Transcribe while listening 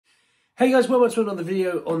Hey guys, welcome to another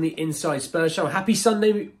video on the Inside Spurs show. Happy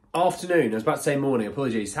Sunday afternoon. I was about to say morning,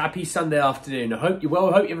 apologies. Happy Sunday afternoon. I hope you're well.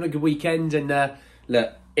 I hope you're having a good weekend. And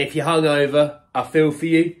look, if you're hungover, I feel for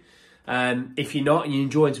you. If you're not and you're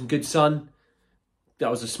enjoying some good sun,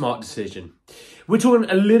 that was a smart decision. We're talking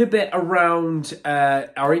a little bit around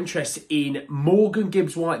our interest in Morgan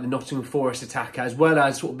Gibbs-White, the Nottingham Forest attacker, as well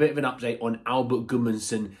as sort of a bit of an update on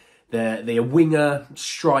Gudmondsson, the winger,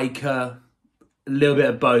 striker, a little bit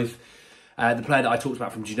of both. The player that I talked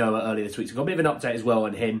about from Genoa earlier this week. So I've got a bit of an update as well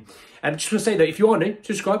on him. Just want to say that if you are new,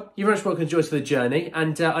 subscribe. You're very much welcome to join us for the journey.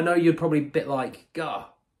 And I know you're probably a bit like,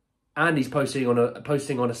 Andy's posting on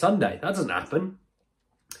a Sunday. That doesn't happen.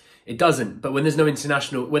 It doesn't. But when there's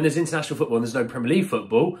international football and there's no Premier League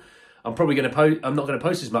football, I'm not going to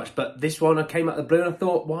post as much. But this one, I came out of the blue and I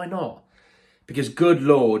thought, why not? Because good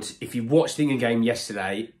Lord, if you watched the England game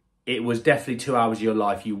yesterday, it was definitely 2 hours of your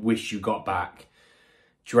life you wish you got back.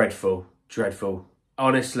 Dreadful. Dreadful.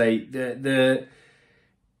 Honestly, the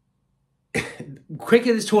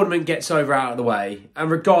quicker this tournament gets out of the way, and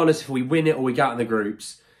regardless if we win it or we get out in the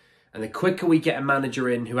groups, and the quicker we get a manager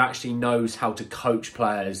in who actually knows how to coach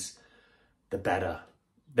players, the better.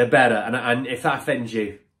 The better. And if that offends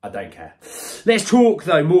you, I don't care. Let's talk,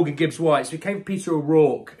 though, Morgan Gibbs-White. So it came from Peter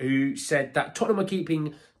O'Rourke, who said that Tottenham are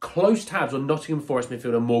keeping close tabs on Nottingham Forest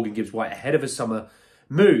midfielder Morgan Gibbs-White ahead of a summer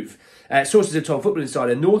move. Sources have told Football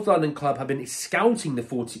Insider North London club have been scouting the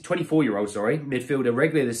 24-year-old midfielder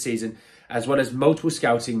regularly this season, as well as multiple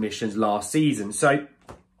scouting missions last season. So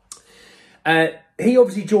he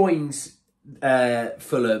obviously joins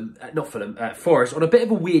Forest on a bit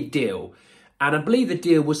of a weird deal. And I believe the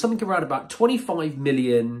deal was something around about 25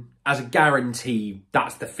 million as a guarantee.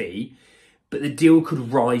 That's the fee. But the deal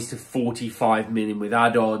could rise to 45 million with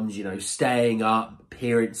add-ons, you know, staying up,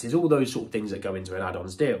 appearances, all those sort of things that go into an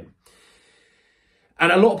add-ons deal.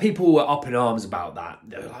 And a lot of people were up in arms about that.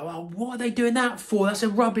 They were like, well, what are they doing that for? That's a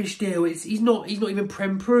rubbish deal. He's not even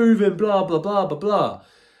Prem proven, blah, blah, blah, blah, blah.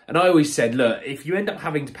 And I always said, look, if you end up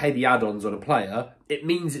having to pay the add-ons on a player, it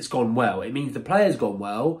means it's gone well. It means the player's gone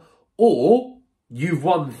well, or you've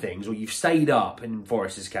won things, or you've stayed up, in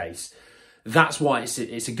Forest's case. That's why it's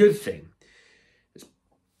a good thing.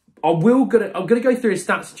 I'm gonna go through his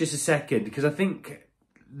stats in just a second, because I think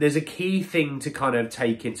there's a key thing to kind of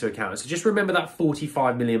take into account. So just remember that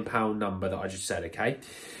 £45 million number that I just said, okay?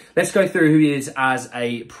 Let's go through who he is as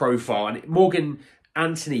a profile. And Morgan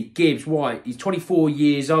Anthony Gibbs-White, he's 24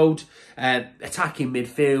 years old, attacking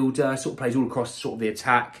midfielder, sort of plays all across sort of the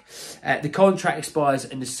attack. The contract expires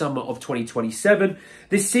in the summer of 2027.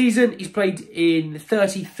 This season, he's played in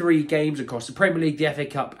 33 games across the Premier League, the FA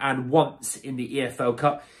Cup, and once in the EFL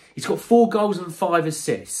Cup. He's got 4 goals and 5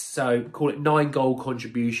 assists, so call it 9 goal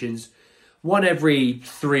contributions. One every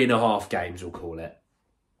 3.5 games, we'll call it.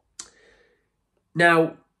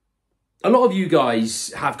 Now, a lot of you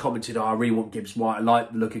guys have commented, I really want Gibbs-White, I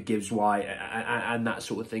like the look of Gibbs-White and that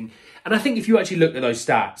sort of thing. And I think if you actually look at those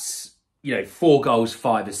stats, you know, 4 goals,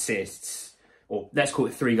 5 assists, or let's call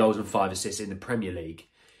it 3 goals and 5 assists in the Premier League.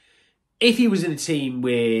 If he was in a team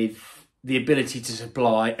with the ability to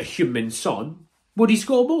supply a Gudmondsson, would he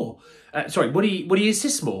score more? Would he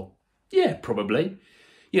assist more? Yeah, probably.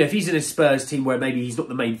 You know, if he's in a Spurs team where maybe he's not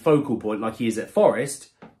the main focal point like he is at Forest,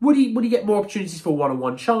 would he get more opportunities for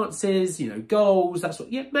one-on-one chances, you know, goals, that sort?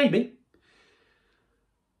 Yeah, maybe.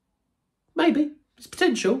 Maybe. It's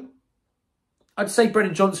potential. I'd say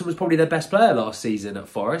Brennan Johnson was probably their best player last season at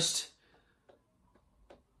Forest.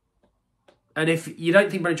 And if you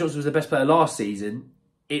don't think Brennan Johnson was the best player last season,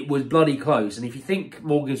 it was bloody close. And if you think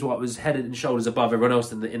Morgan Gibbs-White was head and shoulders above everyone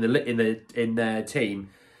else in their team,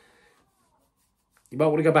 you might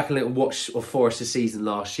want to go back a little watch of Forest's season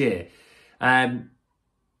last year.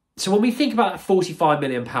 So when we think about that £45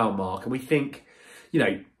 million mark, and we think, you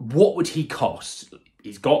know, what would he cost?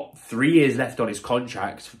 He's got 3 years left on his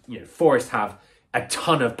contract. You know, Forest have a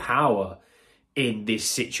ton of power in this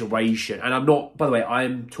situation. And I'm not, by the way,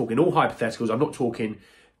 I'm talking all hypotheticals. I'm not talking,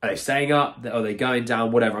 are they staying up? Are they going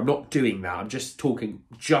down? Whatever. I'm not doing that. I'm just talking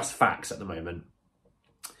just facts at the moment.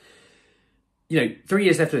 You know, 3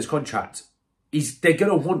 years left on his contract. They're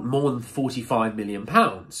going to want more than £45 million,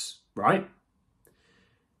 right?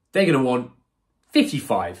 They're going to want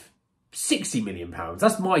 55, 60 million pounds.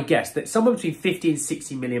 That's my guess. That somewhere between 50 and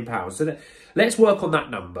 60 million pounds. So let's work on that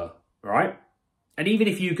number, right? And even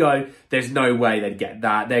if you go, there's no way they'd get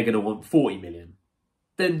that, they're going to want 40 million.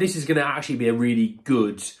 Then this is going to actually be a really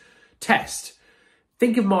good test.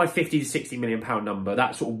 Think of my 50 to 60 million pound number,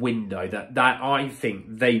 that sort of window, that I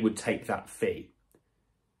think they would take that fee.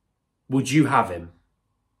 Would you have him?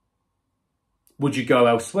 Would you go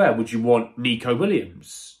elsewhere? Would you want Nico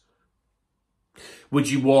Williams? Would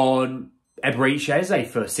you want Eberechi Eze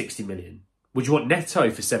for 60 million? Would you want Neto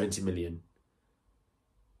for 70 million?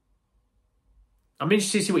 I'm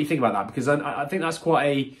interested to see what you think about that, because I think that's quite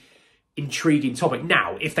a intriguing topic.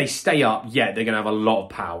 Now, if they stay up, yeah, they're going to have a lot of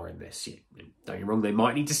power in this. Don't get me wrong, they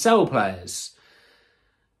might need to sell players.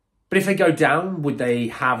 But if they go down, would they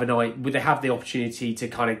have the opportunity to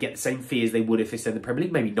kind of get the same fee as they would if they stayed in the Premier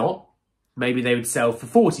League? Maybe not. Maybe they would sell for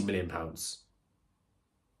 £40 million.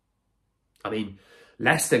 I mean,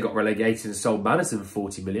 Leicester got relegated and sold Maddison for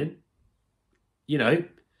 40 million. You know,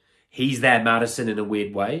 he's their Maddison in a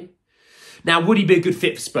weird way. Now, would he be a good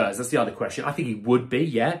fit for Spurs? That's the other question. I think he would be,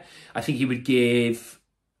 yeah. I think he would give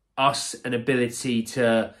us an ability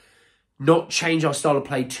to not change our style of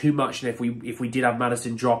play too much. And if we did have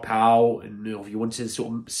Maddison drop out, and if you wanted to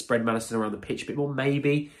sort of spread Maddison around the pitch a bit more,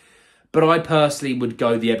 maybe. But I personally would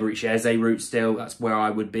go the Eberechi Eze route still. That's where I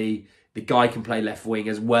would be. The guy can play left wing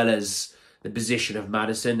as well as the position of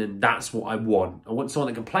Maddison, and that's what I want. I want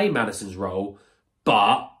someone that can play Maddison's role,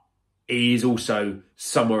 but he is also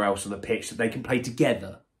somewhere else on the pitch that they can play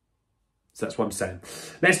together. So that's what I'm saying.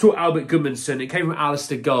 Let's talk Albert Gudmundsson. It came from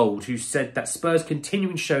Alistair Gold, who said that Spurs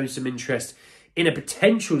continuing showing some interest in a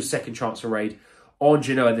potential second transfer raid on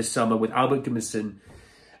Genoa this summer with Albert Gudmundsson.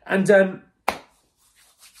 And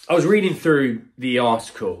I was reading through the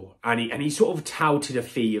article, and he sort of touted a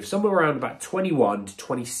fee of somewhere around about 21 to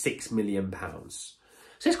 26 million pounds.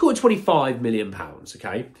 So let's call it 25 million pounds,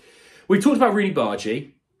 okay? We talked about Rooney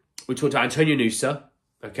Bargi. We talked about Antonio Nusa,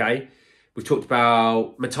 okay? We've talked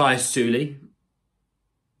about Matthias Sully,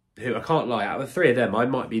 who I can't lie, out of the three of them, I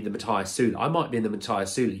might be the Matthias Sully. I might be in the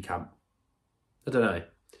Matthias Sully camp. I don't know.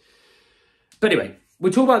 But anyway,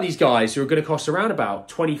 we're talking about these guys who are going to cost around about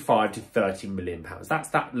 25 to 30 million pounds. That's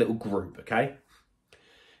that little group, okay?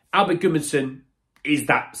 Albert Gudmundsson is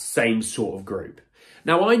that same sort of group.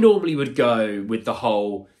 Now, I normally would go with the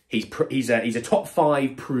whole, he's a top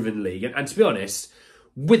 5 proven league. And to be honest,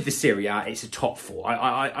 with the Serie A, it's a top 4.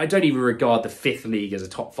 I don't even regard the 5th league as a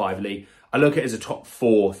top 5 league. I look at it as a top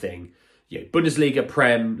 4 thing. You know, Bundesliga,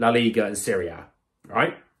 Prem, La Liga, and Serie A,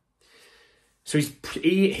 right? So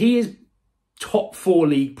he is top 4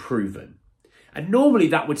 league proven. And normally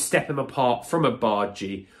that would step him apart from a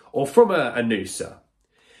Bargi or from a Nusa.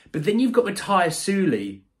 But then you've got Matthias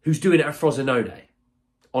Sully, who's doing it at Frosinone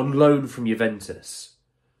on loan from Juventus.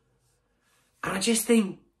 And I just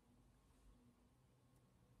think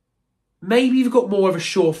maybe you've got more of a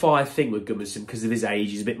surefire thing with Gudmundsson because of his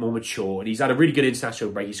age. He's a bit more mature and he's had a really good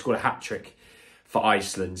international break. He scored a hat-trick for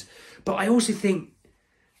Iceland. But I also think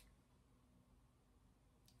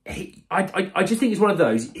I just think he's one of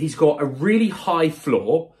those. He's got a really high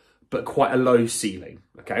floor, but quite a low ceiling.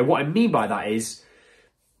 Okay, what I mean by that is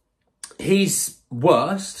he's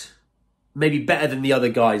worst, maybe better than the other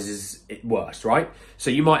guys is worst, right? So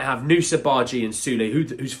you might have Nusa, Bargi and Sully,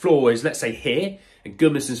 whose floor is, let's say, here, and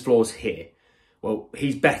Gudmundsson's floor is here. Well,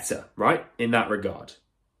 he's better, right, in that regard.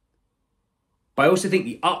 But I also think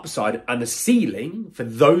the upside and the ceiling for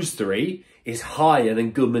those three is higher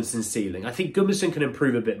than Gudmundsson's ceiling. I think Gudmundsson can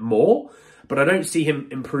improve a bit more, but I don't see him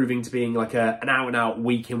improving to being like an out-and-out,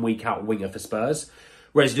 week-in, week-out winger for Spurs.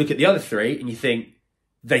 Whereas you look at the other three and you think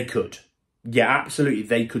they could. Yeah, absolutely,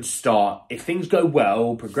 they could start. If things go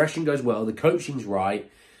well, progression goes well, the coaching's right,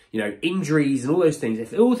 you know, injuries and all those things.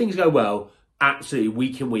 If all things go well, absolutely,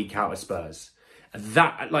 week-in, week-out at Spurs. And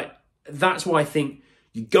that's why I think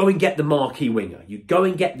you go and get the marquee winger. You go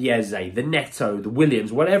and get the Eze, the Neto, the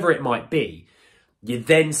Williams, whatever it might be. You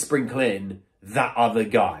then sprinkle in that other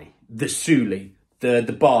guy, the Sully, the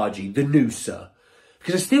Bargi, the Nusa.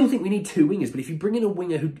 Because I still think we need 2 wingers. But if you bring in a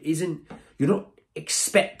winger who isn't, you're not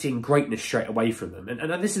expecting greatness straight away from them.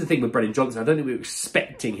 And this is the thing with Brennan Johnson. I don't think we were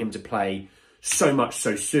expecting him to play so much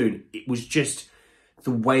so soon. It was just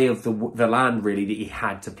the way of the land, really, that he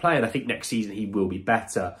had to play. And I think next season he will be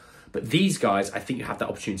better. But these guys, I think, have that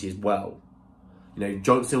opportunity as well. You know,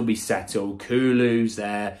 Johnson will be settled. Kulu's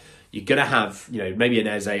there. You're going to have, you know, maybe an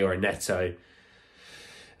Eze or a Neto.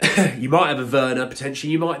 You might have a Werner,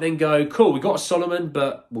 potentially. You might then go, cool, we got a Solomon,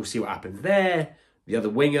 but we'll see what happens there. The other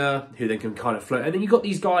winger, who then can kind of float. And then you've got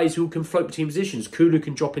these guys who can float between positions. Kulu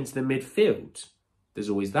can drop into the midfield. There's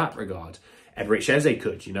always that regard. Eberechi Eze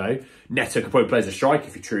could, you know. Neto could probably play as a striker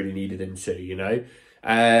if you truly needed him to, you know.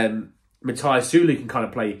 Matthias Sully can kind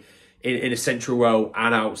of play in a central role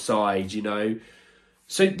and outside, you know.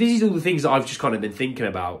 So these are all the things that I've just kind of been thinking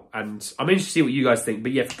about. And I'm interested to see what you guys think.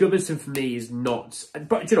 But yeah, Gudmundsson for me is not...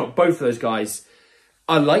 But you know, both of those guys,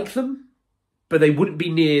 I like them, but they wouldn't be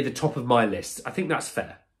near the top of my list. I think that's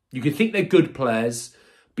fair. You can think they're good players,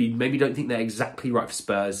 but you maybe don't think they're exactly right for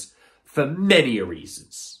Spurs for many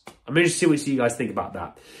reasons. I'm interested to see what you guys think about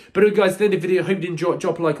that. But anyway, guys, at the end of the video, I hope you did enjoy it.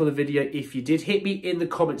 Drop a like on the video. If you did, hit me in the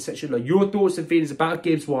comment section below your thoughts and feelings about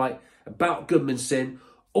Gibbs-White, about Gudmundsson,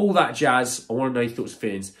 all that jazz. I want to know your thoughts and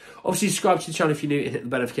feelings. Obviously, subscribe to the channel if you're new and hit the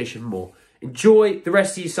bell notification for more. Enjoy the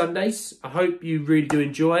rest of your Sundays. I hope you really do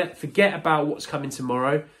enjoy it. Forget about what's coming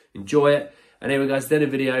tomorrow. Enjoy it. And anyway, guys, at the end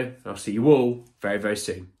of the video, I'll see you all very, very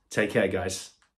soon. Take care, guys.